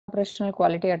non-operational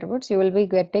quality attributes, you will be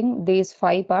getting these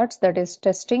 5 parts, that is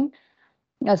testability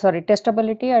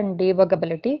and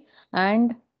debuggability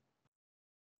and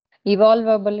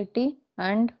evolvability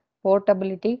and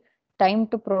portability, time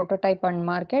to prototype and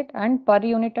market, and per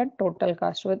unit and total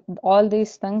cost. With all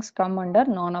these things come under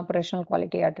non-operational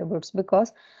quality attributes,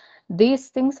 because these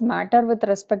things matter with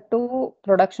respect to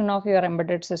production of your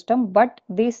embedded system, but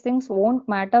these things won't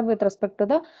matter with respect to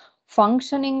the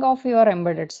functioning of your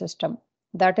embedded system.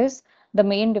 That is the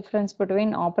main difference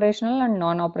between operational and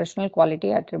non-operational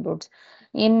quality attributes.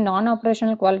 In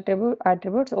non-operational quality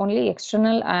attributes, only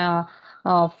external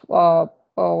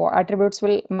attributes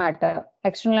will matter.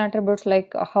 External attributes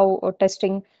like how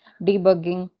testing,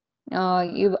 debugging,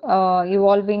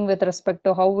 evolving with respect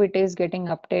to how it is getting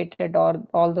updated, or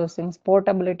all those things.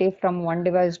 Portability from one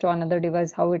device to another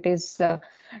device, how it is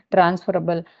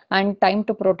transferable, and time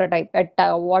to prototype.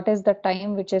 What is the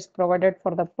time which is provided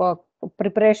for the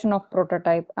preparation of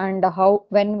prototype, and how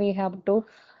when we have to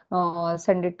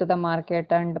send it to the market,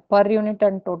 and per unit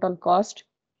and total cost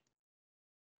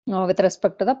with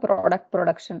respect to the product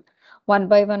production. One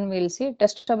by one, we'll see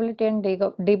testability and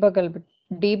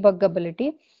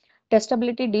debuggability.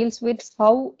 Testability deals with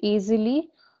how easily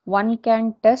one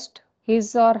can test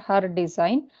his or her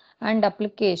design and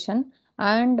application,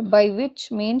 and by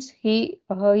which means he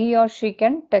or she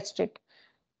can test it.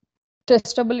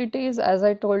 Testability is, as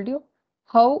I told you,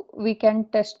 how we can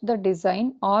test the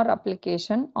design or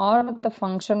application or the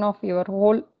function of your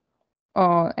whole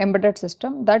embedded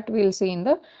system, that we'll see in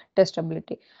the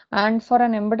testability. And for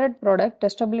an embedded product,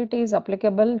 testability is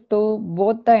applicable to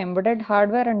both the embedded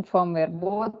hardware and firmware.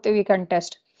 Both we can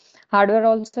test. Hardware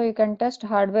also you can test,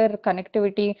 hardware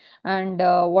connectivity, and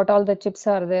what all the chips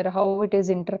are there, how it is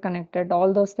interconnected,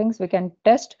 all those things we can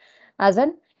test as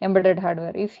an embedded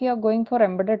hardware. If you are going for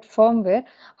embedded firmware,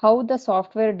 how the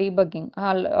software debugging,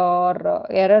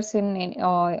 or errors in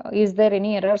is there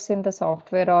any errors in the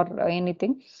software or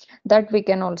anything, that we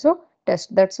can also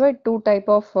test. That's why two type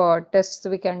of tests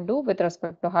we can do with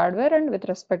respect to hardware and with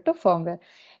respect to firmware.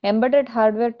 Embedded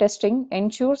hardware testing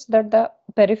ensures that the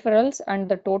peripherals and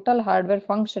the total hardware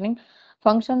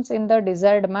functions in the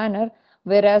desired manner,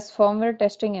 whereas firmware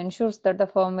testing ensures that the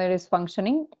firmware is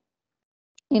functioning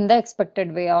in the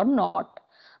expected way or not.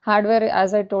 Hardware,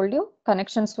 as I told you,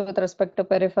 connections with respect to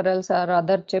peripherals or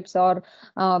other chips, or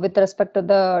with respect to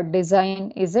the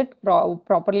design, is it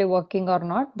properly working or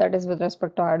not? That is with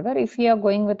respect to hardware. If you are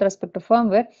going with respect to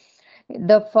firmware,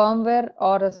 the firmware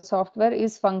or a software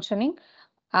is functioning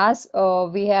as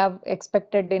we have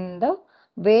expected in the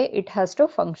way it has to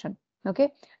function.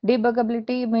 Okay,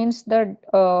 debuggability means the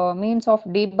means of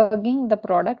debugging the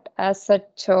product as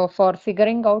such, for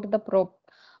figuring out the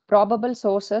probable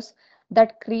sources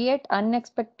that create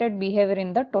unexpected behavior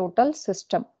in the total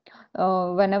system.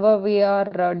 Whenever we are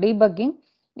debugging,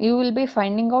 you will be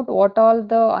finding out what all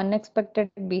the unexpected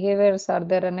behaviors are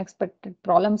there, unexpected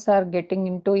problems are getting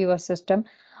into your system.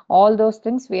 All those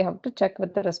things we have to check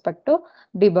with respect to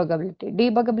debuggability.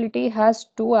 Debuggability has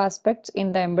two aspects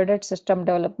in the embedded system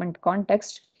development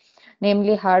context,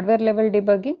 namely hardware level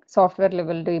debugging, software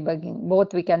level debugging.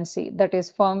 Both we can see, that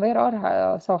is firmware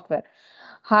or software.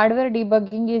 Hardware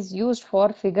debugging is used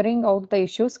for figuring out the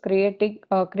issues created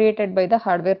by the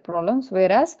hardware problems,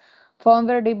 whereas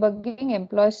firmware debugging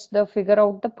employs the figure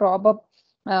out the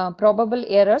probable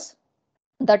errors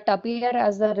that appear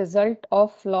as the result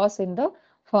of flaws in the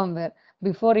firmware.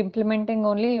 Before implementing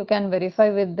only, you can verify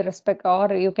with respect,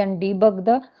 or you can debug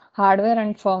the hardware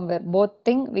and firmware. Both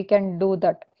thing we can do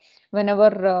that. Whenever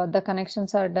the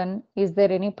connections are done, is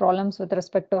there any problems with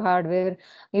respect to hardware?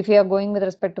 If you are going with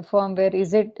respect to firmware,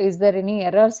 is there any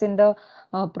errors in the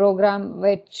program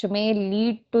which may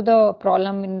lead to the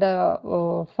problem in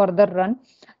the further run,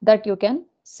 that you can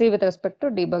see with respect to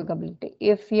debuggability.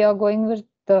 If you are going with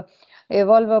the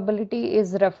evolvability,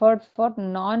 is referred for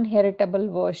non-heritable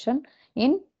version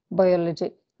in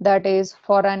biology. That is,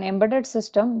 for an embedded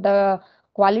system, the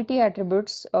quality attribute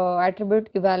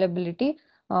evolvability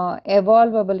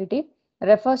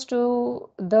refers to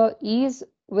the ease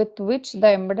with which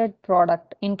the embedded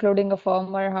product, including a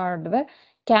firmware hardware,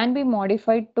 can be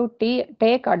modified to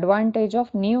take advantage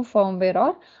of new firmware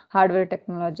or hardware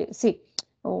technology. See,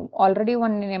 already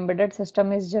one embedded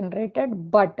system is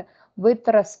generated, but with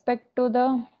respect to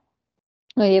the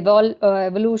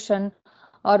evolution,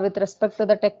 or with respect to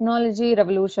the technology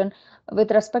revolution, with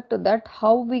respect to that,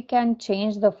 how we can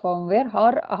change the firmware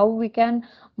or how we can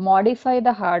modify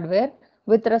the hardware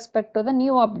with respect to the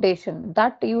new updation,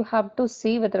 that you have to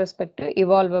see with respect to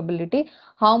evolvability,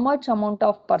 how much amount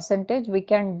of percentage we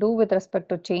can do with respect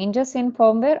to changes in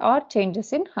firmware or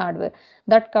changes in hardware.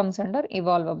 That comes under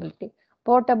evolvability.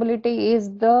 Portability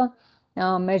is the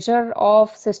measure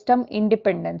of system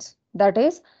independence. That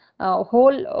is,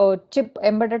 whole chip,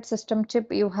 embedded system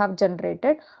chip you have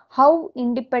generated, how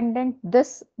independent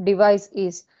this device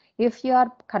is. If you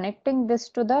are connecting this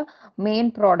to the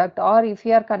main product, or if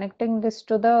you are connecting this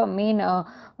to the main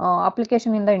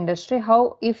application in the industry,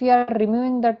 how if you are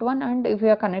removing that one and if you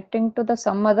are connecting to the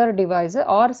some other device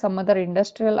or some other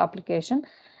industrial application,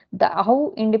 the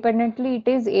how independently it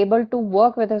is able to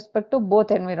work with respect to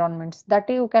both environments, that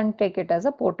you can take it as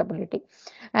a portability.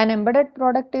 An embedded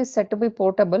product is said to be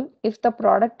portable if the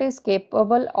product is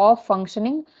capable of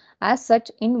functioning as such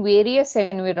in various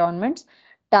environments,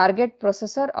 target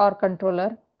processor or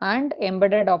controller, and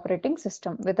embedded operating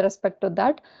system. With respect to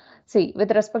that, see,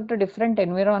 with respect to different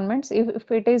environments, if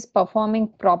it is performing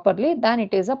properly, then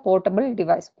it is a portable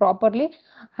device, properly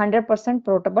 100%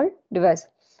 portable device.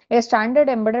 A standard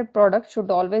embedded product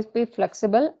should always be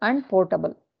flexible and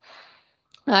portable.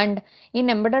 And in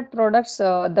embedded products,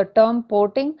 the term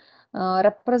porting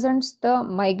represents the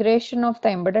migration of the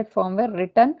embedded firmware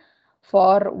written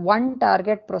for one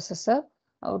target processor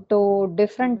to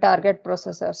different target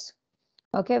processors.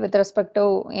 Okay, with respect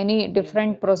to any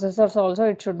different processors also,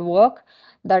 it should work.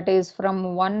 That is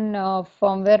from one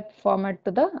firmware format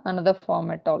to the another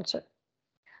format also.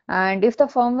 And if the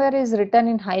firmware is written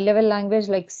in high level language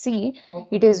like C,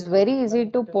 it is very easy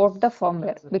to port the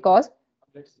firmware, because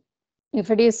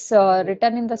if it is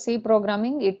written in the C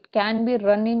programming, it can be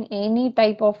run in any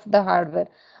type of the hardware,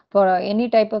 for any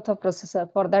type of the processor.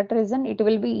 For that reason, it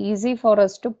will be easy for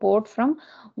us to port from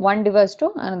one device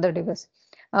to another device.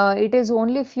 It is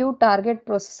only few target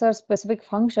processor specific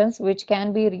functions which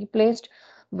can be replaced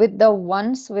with the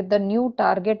ones with the new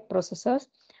target processors,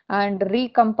 and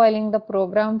recompiling the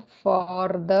program for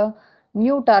the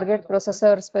new target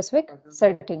processor specific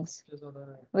settings.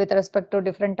 With respect to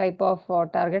different type of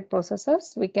target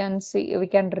processors, we can see, we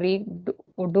can do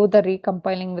the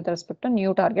recompiling with respect to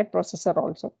new target processor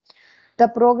also. The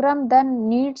program then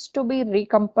needs to be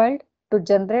recompiled to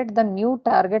generate the new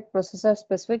target processor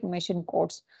specific machine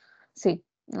codes. See,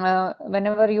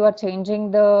 whenever you are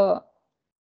changing the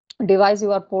device,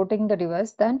 you are porting the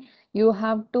device, then you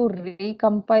have to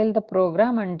recompile the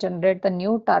program and generate the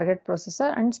new target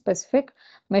processor and specific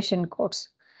machine codes.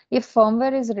 If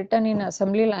firmware is written in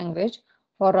assembly language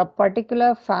for a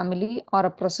particular family or a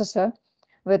processor,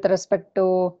 with respect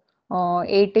to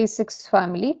 86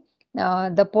 family,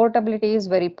 the portability is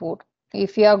very poor.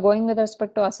 If you are going with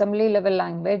respect to assembly level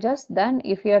languages, then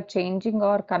if you are changing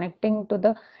or connecting to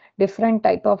the different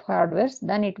type of hardwares,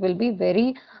 then it will be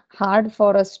very hard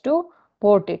for us to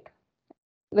port it.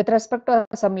 With respect to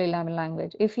assembly level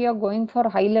language, if you are going for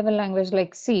high level language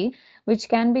like C, which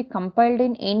can be compiled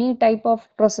in any type of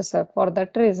processor, for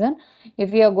that reason,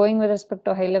 if you are going with respect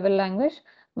to high level language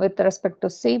with respect to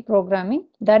C programming,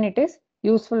 then it is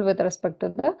useful with respect to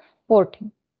the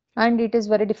porting. And it is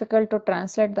very difficult to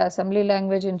translate the assembly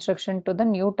language instruction to the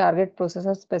new target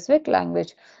processor specific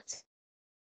language.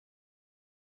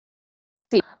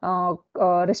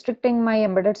 Restricting my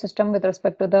embedded system with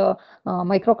respect to the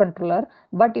microcontroller,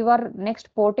 but you are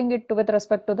next porting it to with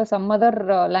respect to the some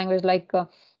other language like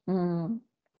mm,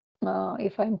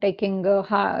 if I'm taking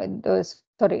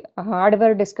sorry, a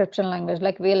hardware description language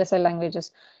like VLSI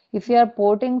languages. If you are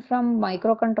porting from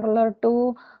microcontroller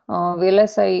to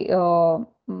VLSI,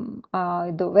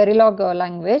 the Verilog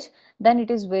language, then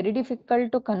it is very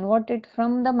difficult to convert it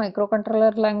from the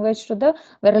microcontroller language to the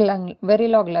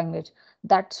Verilog language.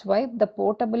 That's why the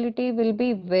portability will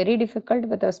be very difficult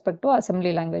with respect to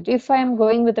assembly language. If I am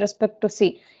going with respect to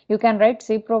C, you can write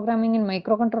C programming in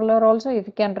microcontroller also. If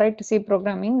you can write C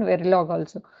programming in Verilog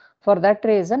also. For that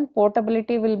reason,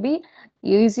 portability will be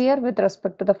easier with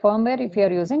respect to the firmware if you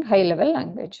are using high level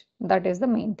language. That is the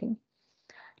main thing.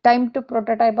 Time to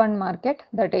prototype and market,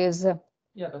 that is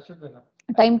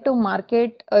time to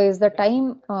market is the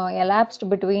time elapsed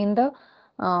between the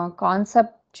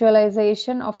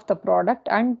conceptualization of the product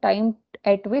and time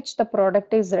at which the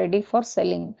product is ready for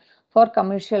selling for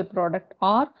commercial product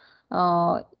or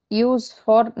use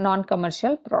for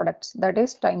non-commercial products. That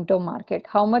is time to market.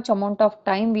 How much amount of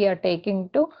time we are taking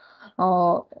to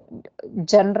uh,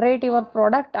 generate your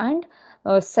product and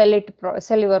sell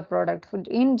your product.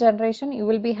 In generation, you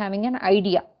will be having an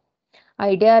idea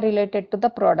related to the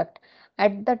product.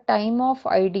 At the time of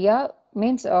idea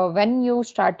means when you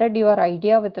started your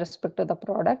idea with respect to the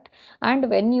product and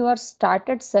when you are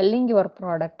started selling your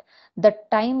product, The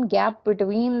time gap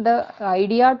between the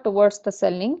idea towards the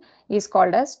selling is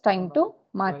called as time to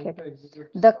market.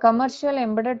 The commercial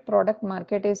embedded product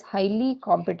market is highly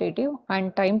competitive,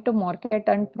 and time to market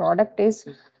and product is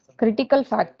critical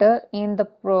factor in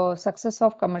the success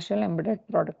of commercial embedded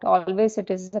product. Always it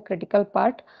is a critical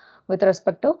part with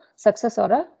respect to success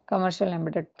or a commercial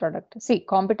embedded product. See,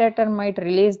 competitor might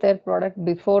release their product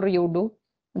before you do.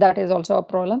 That is also a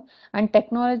problem. And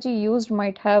technology used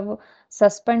might have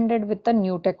suspended with the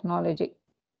new technology.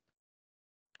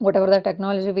 Whatever the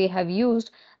technology we have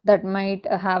used, that might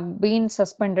have been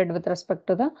suspended with respect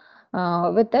to the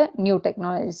with the new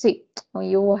technology. See,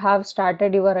 you have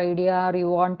started your idea, or you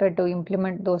wanted to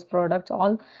implement those products.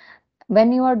 All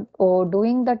when you are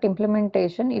doing that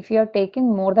implementation, if you are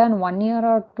taking more than 1 year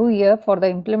or 2 year for the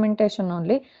implementation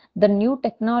only, the new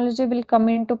technology will come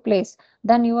into place.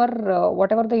 Then your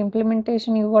whatever the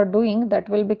implementation you are doing, that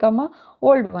will become a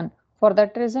old one. For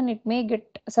that reason, it may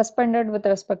get suspended with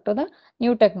respect to the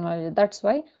new technology. That's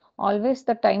why always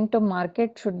the time to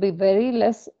market should be very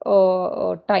less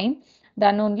time,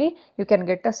 then only you can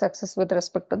get a success with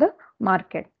respect to the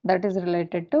market. That is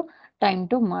related to time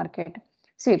to market.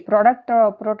 See, product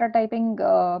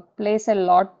prototyping plays a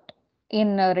lot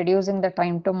in reducing the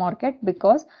time to market,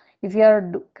 because if you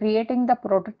are creating the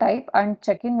prototype and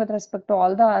checking with respect to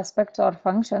all the aspects or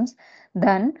functions,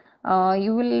 then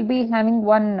you will be having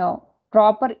one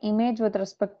proper image with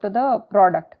respect to the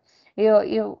product.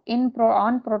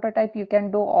 On prototype you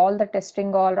can do all the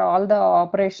testing or all the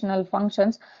operational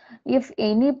functions. If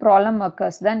any problem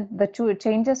occurs, then the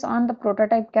changes on the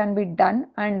prototype can be done,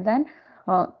 and then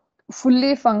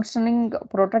fully functioning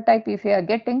prototype if you are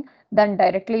getting, then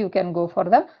directly you can go for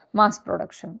the mass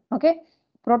production. Okay,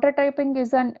 prototyping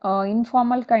is an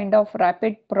informal kind of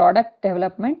rapid product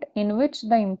development in which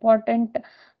the important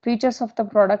features of the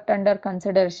product under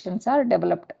considerations are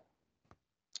developed.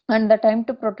 And the time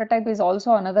to prototype is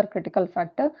also another critical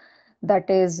factor. That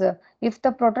is, if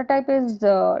the prototype is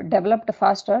developed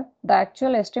faster, the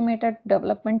actual estimated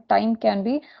development time can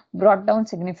be brought down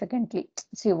significantly.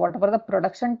 See, whatever the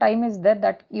production time is there,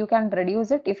 that you can reduce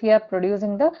it if you are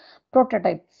producing the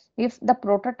prototype. If the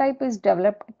prototype is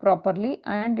developed properly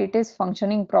and it is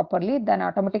functioning properly, then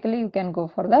automatically you can go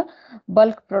for the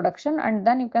bulk production and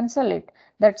then you can sell it.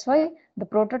 That's why the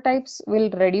prototypes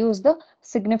will reduce the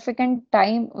significant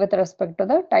time with respect to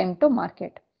the time to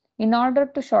market. In order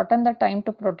to shorten the time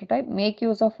to prototype, make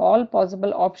use of all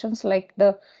possible options like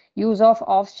the use of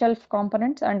off-shelf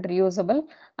components and reusable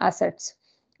assets.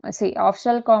 See,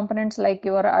 off-shelf components like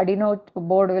your Arduino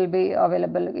board will be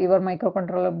available, your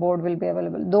microcontroller board will be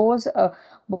available. Those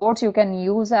boards you can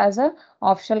use as a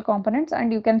off-shelf components,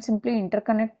 and you can simply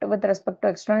interconnect with respect to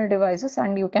external devices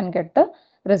and you can get the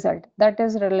result. That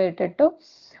is related to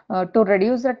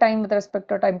reduce the time with respect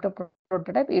to time to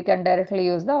prototype, you can directly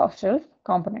use the off-shelf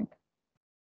component.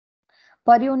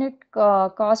 Per unit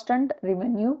cost and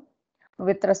revenue.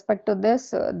 With respect to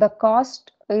this, the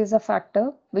cost is a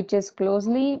factor which is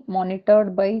closely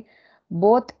monitored by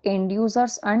both end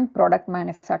users and product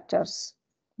manufacturers.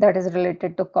 That is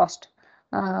related to cost.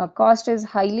 Cost is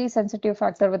highly sensitive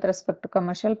factor with respect to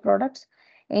commercial products.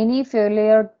 Any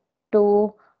failure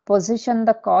to position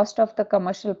the cost of the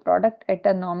commercial product at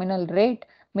a nominal rate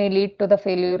may lead to the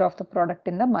failure of the product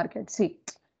in the market. See,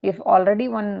 if already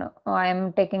I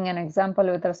am taking an example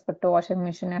with respect to washing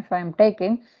machine, if I am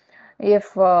taking,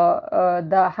 if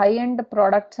the high-end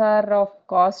products are of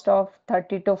cost of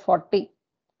 30 to 40K,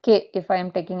 if I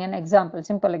am taking an example,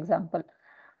 simple example,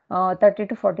 30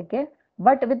 to 40K,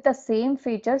 but with the same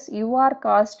features you are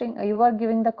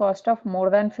giving the cost of more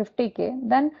than 50K,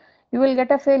 then you will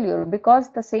get a failure, because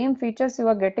the same features you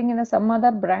are getting in some other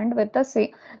brand with the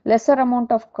same lesser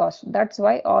amount of cost. That's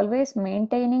why always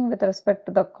maintaining with respect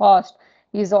to the cost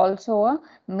is also a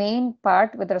main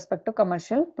part with respect to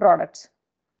commercial products.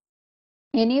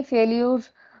 Any failure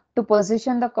to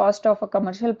position the cost of a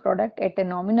commercial product at a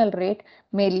nominal rate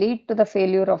may lead to the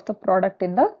failure of the product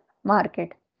in the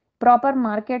market. Proper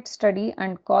market study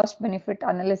and cost benefit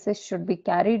analysis should be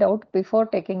carried out before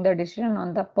taking the decision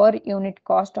on the per unit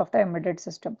cost of the embedded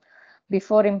system.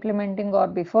 Before implementing or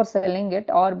before selling it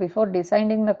or before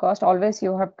deciding the cost, always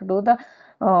you have to do the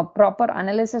proper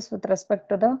analysis with respect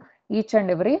to the each and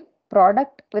every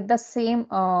product with the same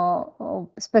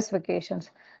specifications.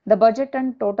 The budget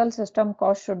and total system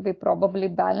cost should be probably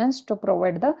balanced to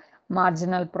provide the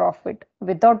marginal profit.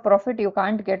 Without profit, you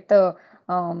can't get the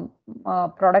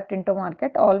product into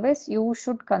market. Always you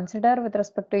should consider with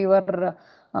respect to your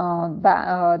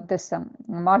this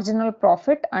marginal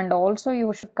profit, and also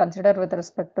you should consider with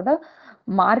respect to the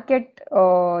market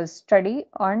study,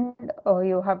 and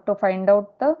you have to find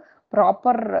out the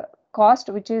proper cost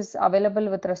which is available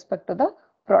with respect to the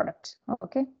products.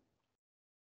 Okay.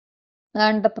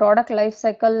 And the product life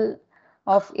cycle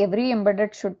of every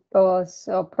embedded should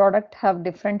product have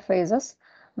different phases.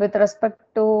 With respect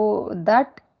to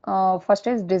that, first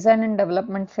is design and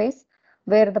development phase,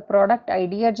 where the product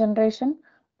idea generation,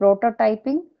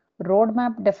 prototyping,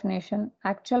 roadmap definition,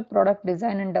 actual product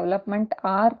design and development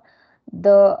are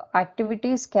the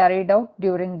activities carried out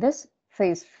during this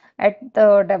phase. At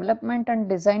the development and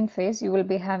design phase, you will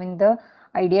be having the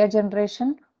idea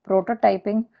generation,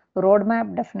 prototyping,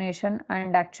 roadmap definition,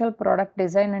 and actual product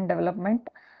design and development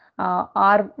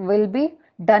are will be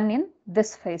done in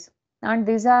this phase. And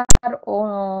these are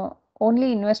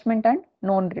only investment and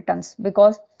known returns,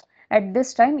 because at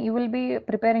this time you will be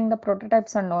preparing the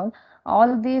prototypes and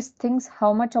all these things,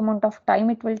 how much amount of time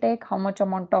it will take, how much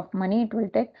amount of money it will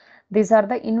take, these are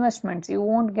the investments. You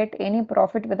won't get any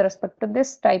profit with respect to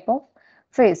this type of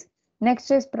phase.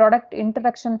 Next is product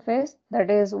introduction phase,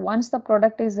 that is once the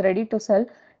product is ready to sell,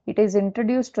 it is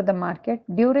introduced to the market.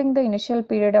 During the initial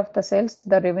period of the sales,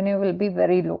 the revenue will be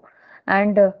very low,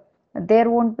 and there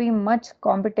won't be much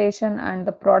competition, and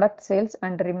the product sales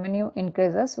and revenue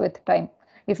increases with time.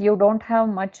 If you don't have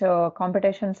much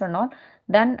competitions and all,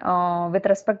 then with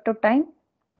respect to time,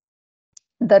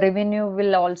 the revenue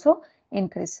will also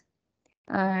increase.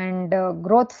 And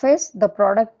growth phase, the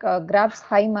product grabs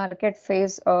high market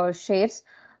phase shares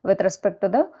with respect to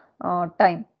the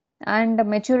time. And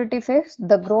maturity phase,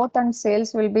 the growth and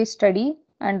sales will be steady,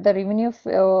 and the revenue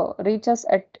reaches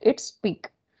at its peak.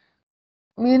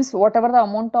 Means whatever the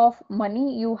amount of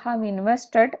money you have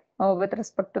invested with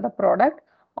respect to the product,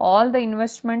 all the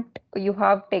investment you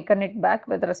have taken it back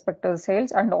with respect to the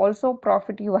sales, and also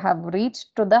profit you have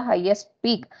reached to the highest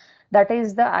peak. That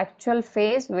is the actual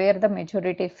phase where the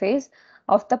maturity phase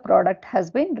of the product has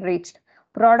been reached.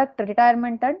 Product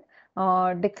retirement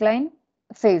and decline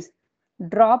phase,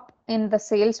 drop in the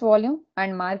sales volume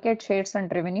and market shares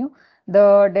and revenue.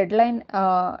 The deadline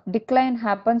decline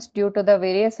happens due to the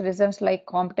various reasons like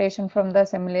competition from the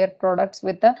similar products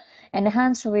with the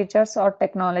enhanced features or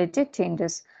technology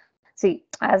changes. See,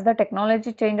 as the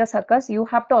technology changes occurs, you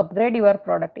have to upgrade your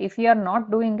product. If you are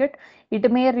not doing it,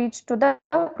 it may reach to the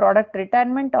product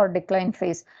retirement or decline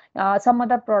phase. Some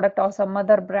other product or some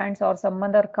other brands or some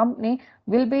other company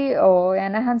will be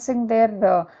enhancing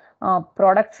their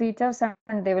product features,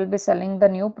 and they will be selling the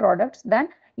new products. Then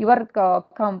your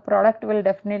product will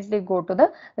definitely go to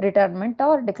the retirement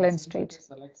or decline stage.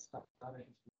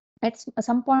 At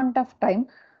some point of time,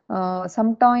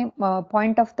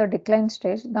 point of the decline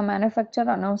stage, the manufacturer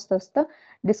announces the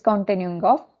discontinuing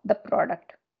of the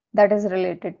product. That is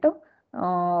related to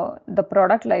the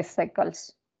product life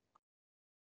cycles.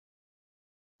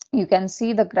 You can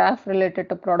see the graph related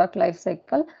to product life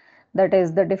cycle, that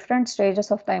is the different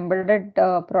stages of the embedded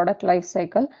product life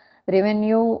cycle,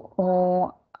 revenue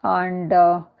and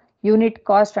unit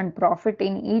cost and profit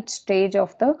in each stage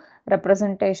of the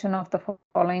representation of the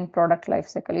following product life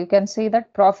cycle. You can see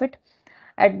that profit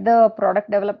at the product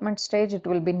development stage, it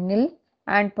will be nil,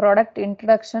 and product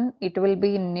introduction, it will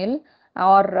be nil,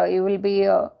 or you will be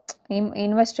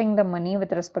investing the money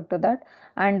with respect to that,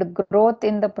 and growth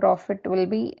in the profit will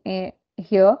be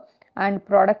here, and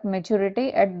product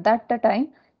maturity, at that time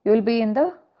you will be in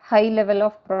the high level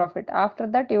of profit. After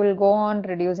that, you will go on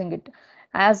reducing it.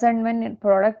 As and when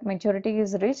product maturity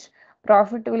is reached,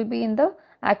 profit will be in the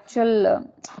actual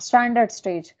standard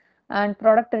stage. And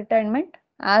product retirement,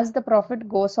 as the profit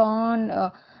goes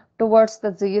on towards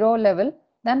the zero level,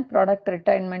 then product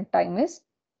retirement time is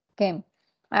came.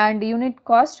 And unit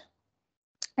cost,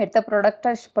 at the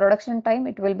production time,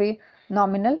 it will be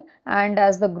nominal, and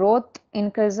as the growth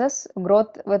increases,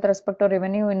 growth with respect to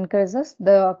revenue increases,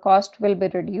 the cost will be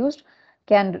reduced,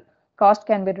 can cost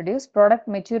can be reduced. Product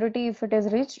maturity, if it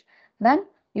is reached, then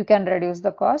you can reduce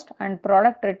the cost. And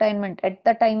product retirement, at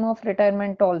the time of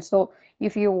retirement also,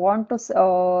 if you want to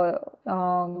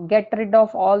get rid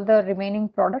of all the remaining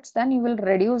products, then you will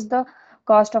reduce the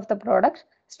cost of the product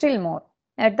still more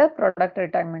at the product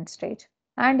retirement stage.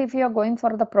 And if you are going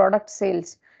for the product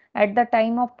sales, at the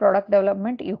time of product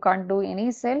development, you can't do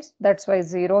any sales, that's why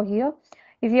zero here.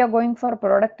 If you are going for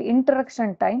product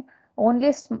introduction time,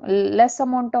 only less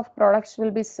amount of products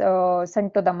will be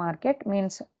sent to the market,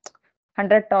 means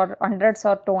 100 or hundreds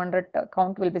or 200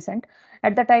 count will be sent.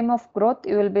 At the time of growth,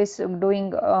 you will be doing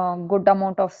good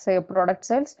amount of say product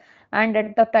sales, and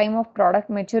at the time of product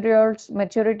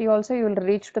maturity also, you will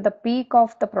reach to the peak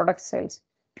of the product sales.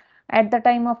 At the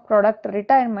time of product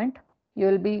retirement, you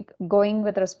will be going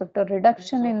with respect to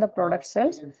reduction in the product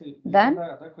sales, then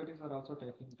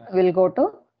we'll go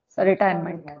to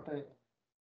retirement.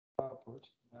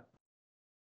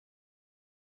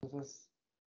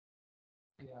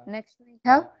 Next, we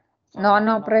have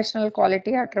non-operational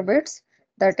quality attributes.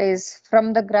 That is,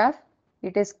 from the graph,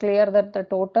 it is clear that the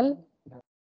total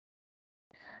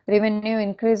revenue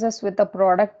increases with the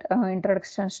product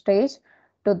introduction stage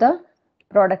to the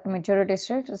product maturity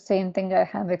stage. Same thing I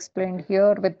have explained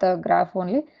here with the graph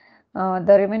only.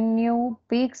 The revenue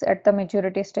peaks at the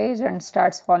maturity stage and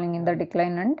starts falling in the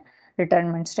decline and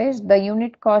retirement stage. The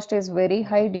unit cost is very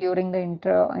high during the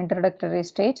introductory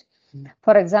stage.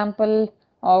 For example,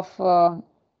 of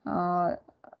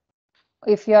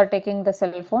if you are taking the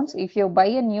cell phones, if you buy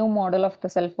a new model of the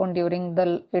cell phone during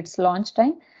its launch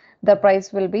time, the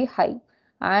price will be high,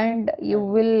 and you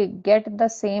will get the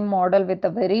same model with a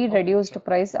very reduced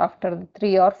price after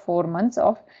 3 or 4 months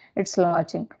of its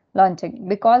launching,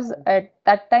 because at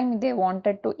that time they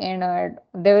wanted to end,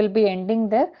 they will be ending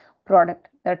their product.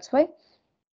 That's why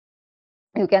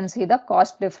you can see the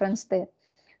cost difference there.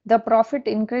 The profit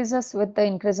increases with the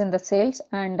increase in the sales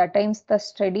and attains the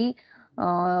steady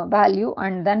value,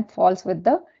 and then falls with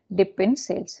the dip in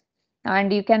sales.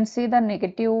 And you can see the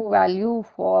negative value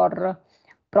for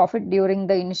profit during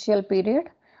the initial period,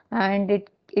 and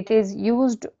it is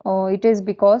used, it is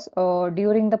because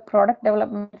during the product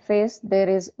development phase there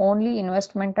is only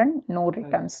investment and no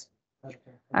returns,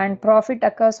 and profit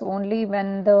occurs only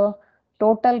when the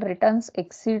total returns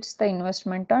exceeds the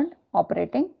investment and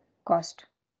operating cost.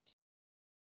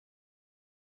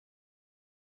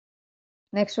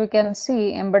 Next, we can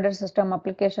see embedded system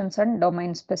applications and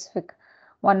domain specific.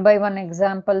 One by one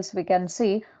examples we can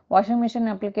see. Washing machine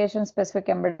application specific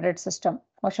embedded system.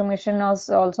 Washing machine is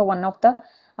also one of the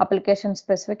application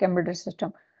specific embedded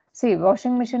system. See,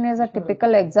 washing machine is a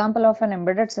typical example of an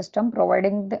embedded system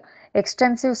providing the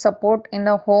extensive support in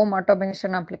the home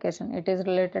automation application. It is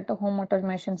related to home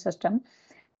automation system.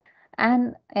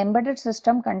 An embedded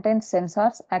system contains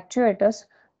sensors, actuators,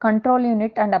 control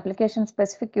unit, and application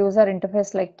specific user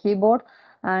interface like keyboard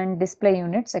and display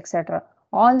units, etc.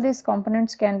 All these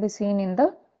components can be seen in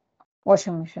the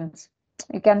washing machines.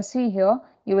 You can see here,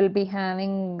 you will be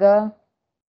having a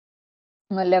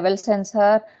level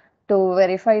sensor to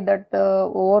verify that the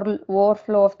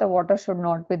overflow of the water should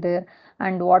not be there,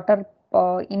 and water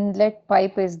inlet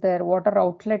pipe is there, water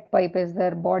outlet pipe is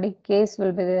there, body case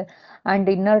will be there, and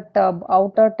inner tub,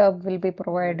 outer tub will be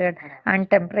provided, and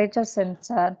temperature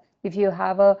sensor. If you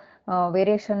have a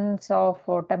variations of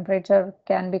temperature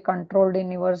can be controlled in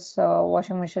your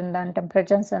washing machine, then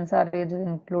temperature sensor is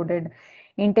included.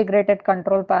 Integrated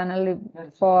control panel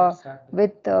for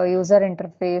with user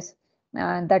interface,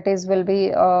 and that is will be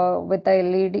with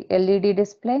the LED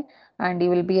display, and you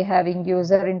will be having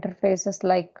user interfaces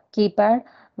like keypad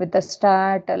with the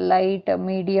start, light,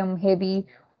 medium, heavy,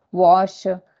 wash,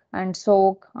 and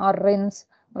soak or rinse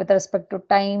with respect to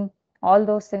time. All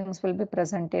those things will be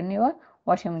present in your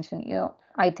washing machine.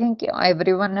 I think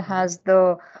everyone has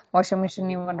the washing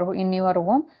machine in your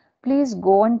home. Please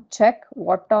go and check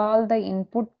what all the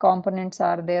input components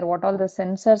are there, what all the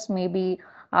sensors may be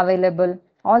available.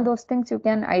 All those things you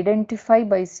can identify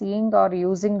by seeing or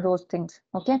using those things.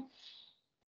 Okay,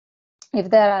 if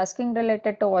they are asking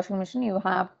related to washing machine, you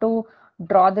have to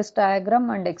draw this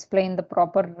diagram and explain the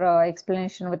proper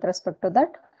explanation with respect to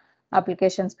that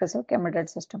application specific embedded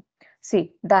system.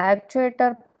 See, the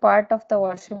actuator part of the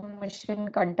washing machine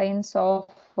consists of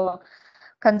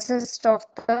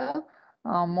the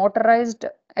motorized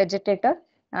agitator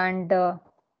and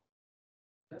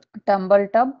tumble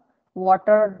tub,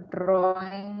 water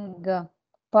drawing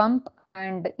pump,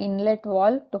 and inlet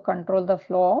valve to control the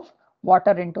flow of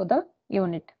water into the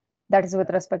unit. That is with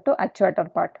respect to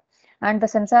actuator part. And the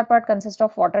sensor part consists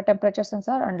of water temperature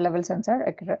sensor and level sensor,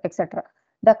 etc.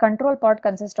 The control part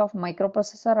consists of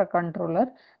microprocessor or controller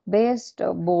based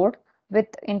board with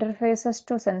interfaces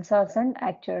to sensors and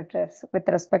actuators. With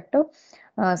respect to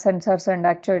sensors and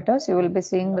actuators, you will be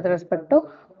seeing with respect to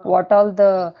what all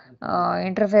the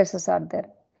interfaces are there.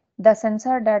 The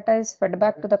sensor data is fed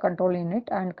back to the control unit,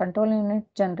 and control unit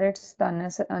generates the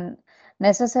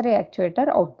necessary actuator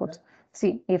outputs.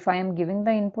 See, if I am giving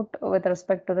the input with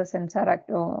respect to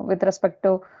the with respect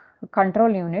to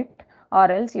control unit, or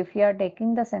else if you are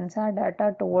taking the sensor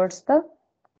data towards the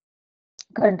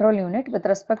control unit, with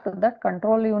respect to that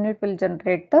control unit will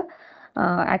generate the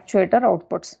actuator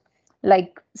outputs.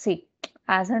 Like, see,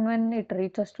 as and when it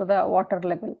reaches to the water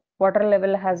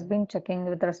level has been checking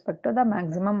with respect to the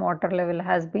maximum water level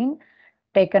has been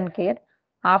taken care.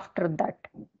 After that,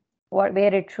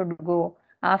 where it should go.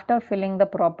 After filling the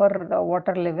proper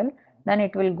water level, then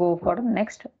it will go for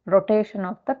next rotation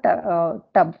of the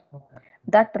tub.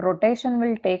 That rotation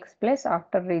will take place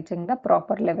after reaching the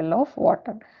proper level of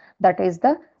water. That is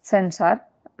the sensor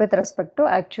with respect to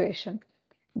actuation.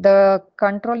 The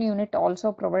control unit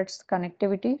also provides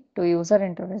connectivity to user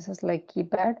interfaces like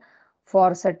keypad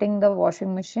for setting the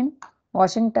washing machine,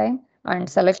 washing time, and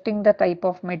selecting the type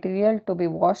of material to be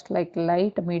washed like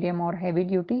light, medium, or heavy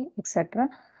duty, etc.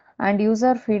 And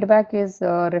user feedback is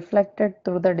reflected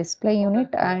through the display unit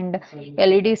and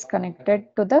LEDs connected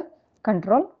to the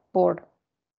control board.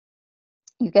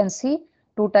 You can see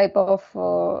two type of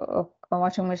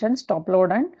washing machines, top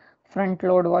load and front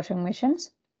load washing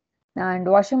machines. And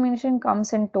washing machine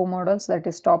comes in two models, that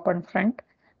is top and front.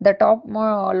 The top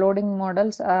loading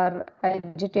models are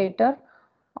agitator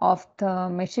of the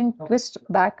machine twists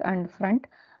back and front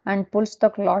and pulls the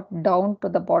cloth down to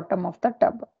the bottom of the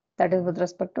tub. That is with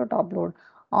respect to top load.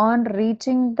 On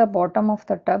reaching the bottom of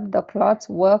the tub, the cloths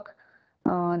work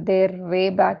their way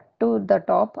back to the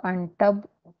top and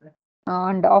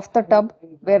off the tub,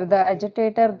 where the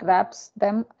agitator grabs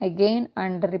them again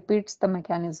and repeats the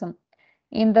mechanism.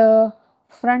 In the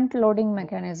front loading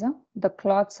mechanism, the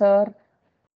cloths are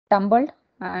tumbled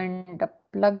and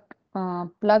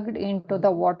plugged into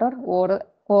the water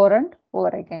over and over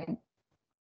again.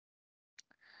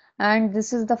 And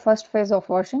this is the first phase of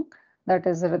washing, that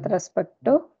is with respect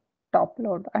to top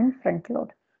load and front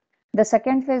load. The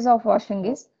second phase of washing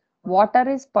is water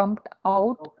is pumped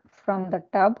out from the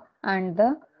tub, and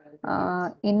the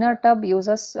inner tub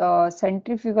uses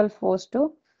centrifugal force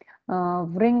to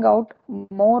bring out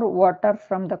more water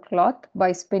from the cloth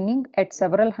by spinning at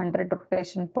several hundred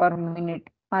rotations per minute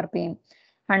RPM.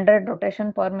 100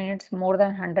 rotation per minute, more than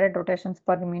 100 rotations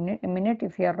per minute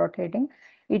if you are rotating.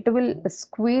 It will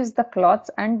squeeze the cloths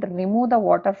and remove the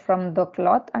water from the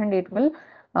cloth, and it will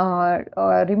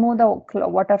remove the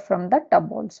water from the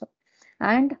tub also.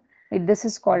 And this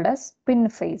is called as spin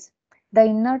phase. The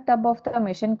inner tub of the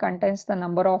machine contains the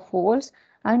number of holes,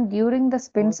 and during the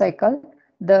spin cycle,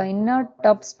 the inner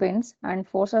tub spins and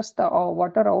forces the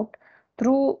water out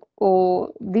through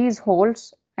these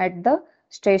holes at the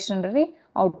stationary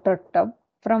outer tub,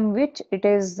 from which it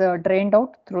is drained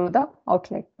out through the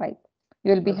outlet pipe.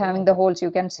 You will be having the holes.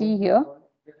 You can see here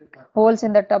holes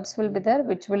in the tubs will be there,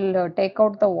 which will take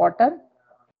out the water,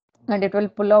 and it will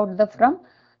pull out the from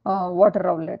water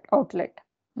outlet.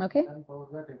 Okay.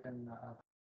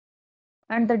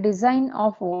 And the design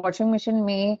of washing machine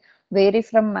may vary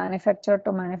from manufacturer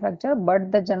to manufacturer,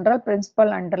 but the general principle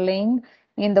underlying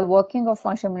in the working of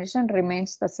washing machine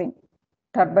remains the same.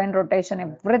 Turbine rotation,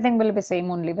 everything will be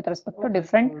same only with respect to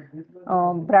different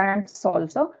brands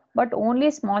also, but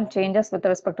only small changes with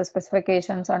respect to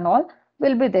specifications and all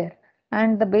will be there.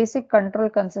 And the basic control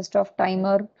consists of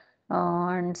timer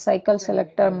and cycle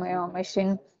selector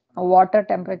machine, a water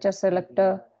temperature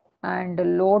selector,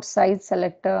 and load size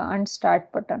selector and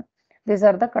start button. These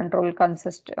are the control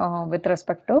consist with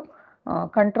respect to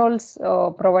controls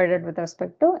provided with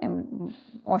respect to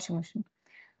washing machine.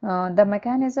 The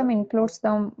mechanism includes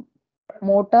the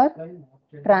motor,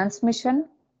 transmission,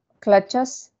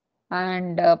 clutches,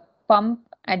 and pump,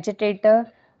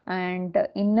 agitator, and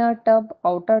inner tub,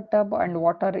 outer tub, and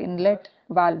water inlet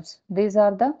valves. These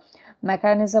are the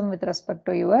mechanism with respect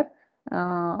to your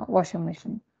washing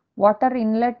machine. Water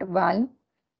inlet valve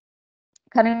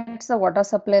connects the water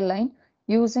supply line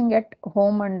using at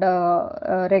home and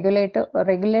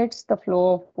regulates the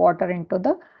flow of water into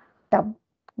the tub.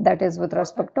 That is with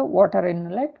respect to water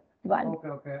inlet valve.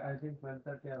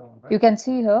 You can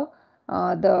see here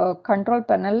the control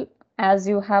panel, as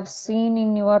you have seen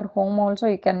in your home also.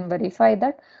 You can verify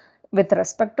that with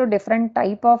respect to different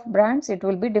type of brands, it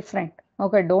will be different.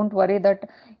 Okay, don't worry that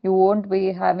you won't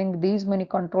be having these many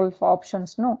control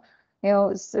options. No,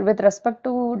 with respect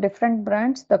to different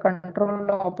brands, the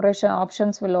control operation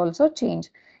options will also change.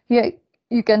 Here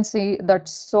you can see that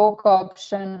soak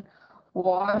option,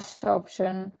 wash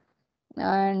option,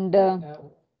 and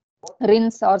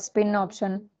rinse or spin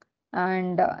option,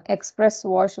 and express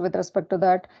wash with respect to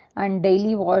that, and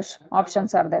daily wash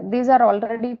options are there. These are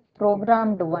already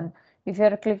programmed one. If you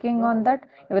are clicking on that,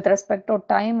 with respect to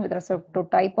time, with respect to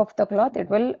type of the cloth, it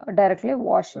will directly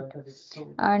wash it.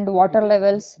 And water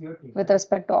levels with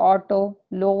respect to auto,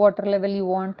 low water level you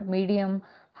want, medium,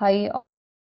 high,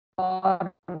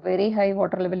 or very high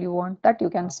water level you want, that you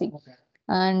can see.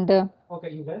 And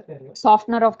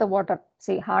softener of the water,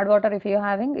 see, hard water if you're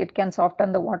having, it can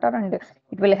soften the water, and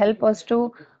it will help us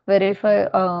to verify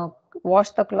wash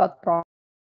the cloth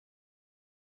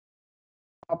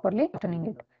properly, softening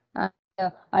it. And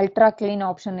ultra clean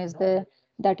option is there,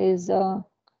 that is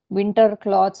winter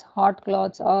cloths, hot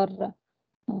cloths, or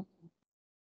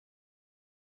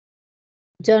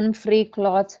germ free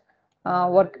cloths.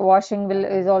 Work washing will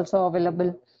is also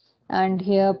available. And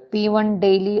here P1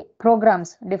 daily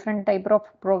programs, different type of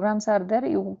programs are there.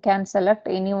 You can select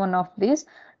any one of these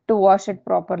to wash it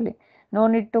properly. No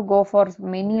need to go for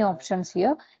many options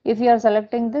here. If you are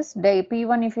selecting this day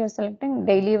P1, if you are selecting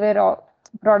daily wear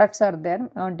products are there,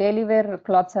 daily wear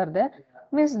cloths are there,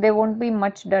 means they won't be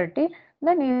much dirty.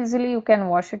 Then easily you can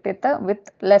wash it with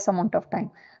less amount of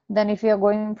time. Then if you are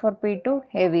going for P2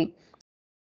 heavy,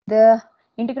 the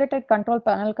integrated control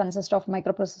panel consists of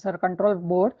microprocessor control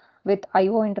board with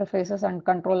I/O interfaces and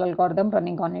control algorithm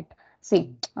running on it.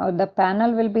 See, the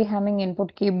panel will be having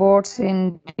input keyboards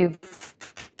in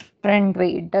different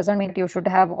way. It doesn't mean that you should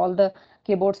have all the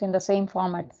keyboards in the same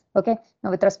format. Okay.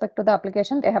 Now, with respect to the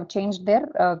application, they have changed their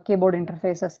keyboard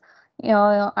interfaces.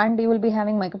 And you will be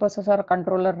having microprocessor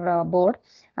controller board,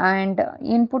 and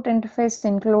input interface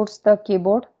includes the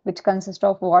keyboard, which consists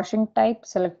of washing type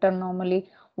selector, normally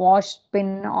wash,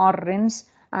 spin, or rinse,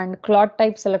 and cloth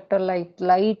type selector like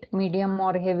light, medium,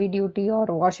 or heavy duty, or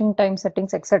washing time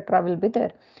settings, etc. will be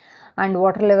there. And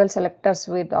water level selectors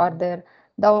with are there.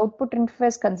 The output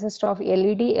interface consists of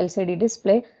LED, LCD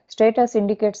display. Status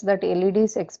indicates that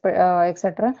LEDs,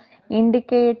 etc.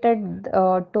 indicated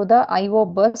to the I/O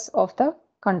bus of the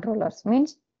controllers.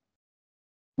 Means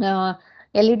uh,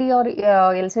 LED or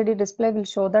LCD display will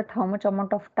show that how much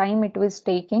amount of time it was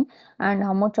taking and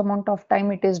how much amount of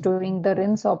time it is doing the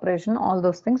rinse operation. All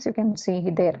those things you can see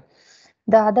there.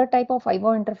 The other type of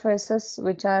I/O interfaces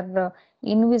which are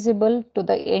invisible to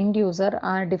the end user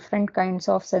are different kinds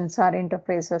of sensor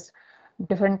interfaces.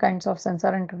 Different kinds of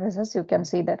sensor interfaces you can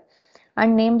see there.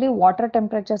 And namely water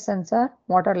temperature sensor,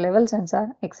 water level sensor,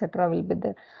 etc. will be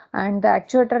there. And the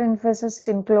actuator interfaces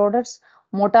includes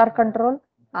motor control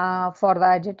for the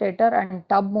agitator, and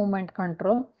tub movement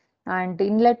control, and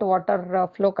inlet water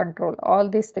flow control. All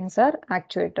these things are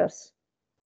actuators.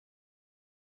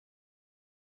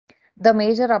 The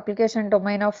major application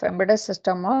domain of embedded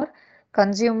system are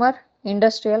consumer,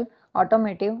 industrial,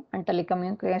 automotive, and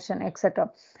telecommunication, etc.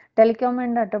 Telecom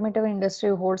and automotive industry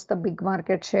holds the big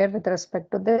market share with respect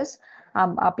to this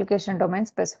application domain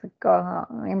specific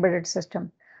embedded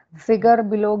system. Figure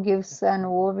below gives an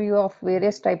overview of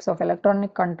various types of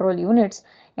electronic control units.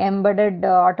 Embedded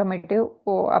automotive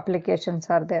applications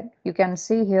are there. You can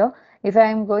see here, if I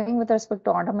am going with respect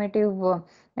to automotive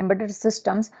embedded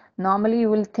systems, normally you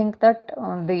will think that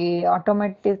the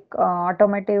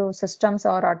automotive systems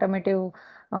or automotive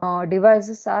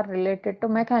devices are related to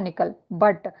mechanical,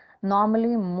 but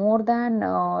normally more than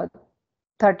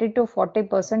 30 to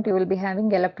 40% you will be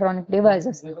having electronic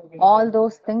devices. All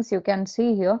those things you can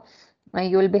see here.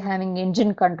 You will be having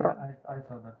engine control,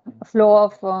 flow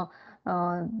of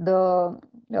the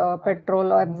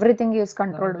petrol, everything is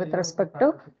controlled with respect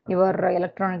to your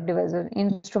electronic devices.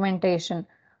 Instrumentation,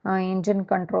 engine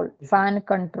control, fan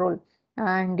control,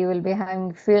 and you will be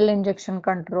having fuel injection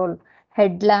control,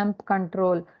 headlamp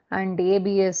control, and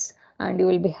ABS, and you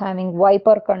will be having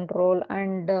wiper control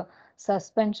and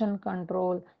suspension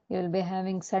control. You will be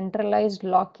having centralized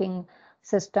locking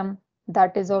system,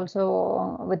 that is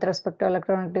also with respect to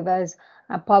electronic device,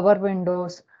 power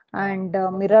windows, and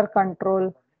mirror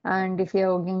control, and if you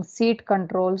are having seat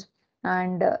controls,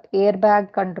 and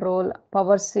airbag control,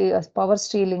 power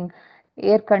steering,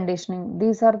 air conditioning.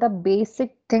 These are the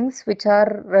basic things which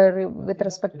are with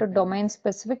respect to domain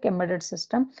specific embedded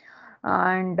system.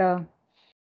 And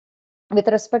with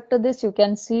respect to this, you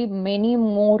can see many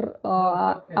more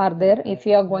are there. If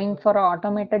you are going for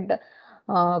automated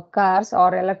cars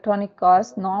or electronic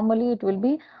cars, normally it will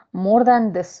be more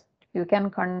than this. You can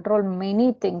control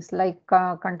many things like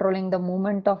controlling the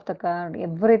movement of the car.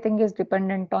 Everything is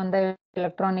dependent on the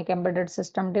electronic embedded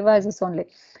system devices only.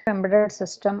 Embedded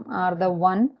system are the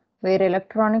one where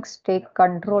electronics take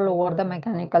control over the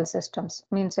mechanical systems.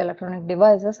 Means electronic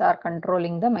devices are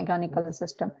controlling the mechanical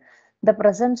system. The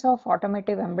presence of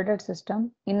automotive embedded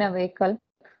system in a vehicle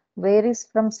varies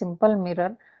from simple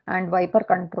mirror and wiper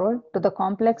control to the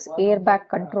complex airbag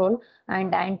control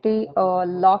and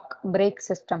anti-lock brake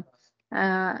system.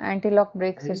 Anti-lock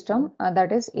brake system,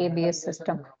 that is ABS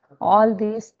system. All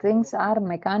these things are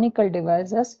mechanical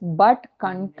devices but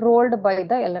controlled by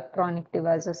the electronic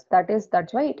devices.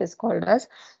 That's why it is called as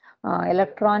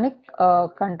electronic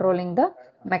controlling the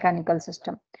mechanical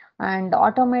system. And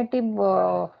automotive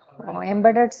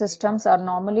embedded systems are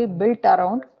normally built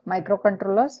around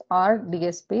microcontrollers or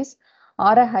DSPs,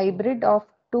 or a hybrid of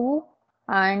two,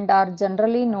 and are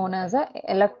generally known as a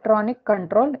electronic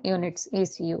control units,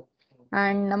 ECU.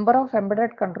 And number of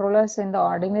embedded controllers in the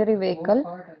ordinary vehicle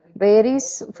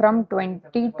varies from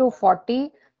 20 to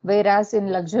 40, whereas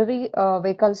in luxury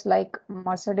vehicles like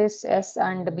Mercedes S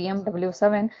and BMW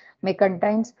 7 may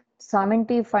contain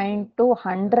 75 to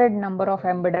 100 number of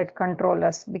embedded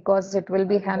controllers, because it will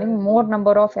be having more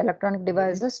number of electronic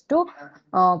devices to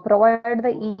provide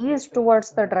the ease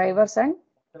towards the drivers and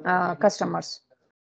customers.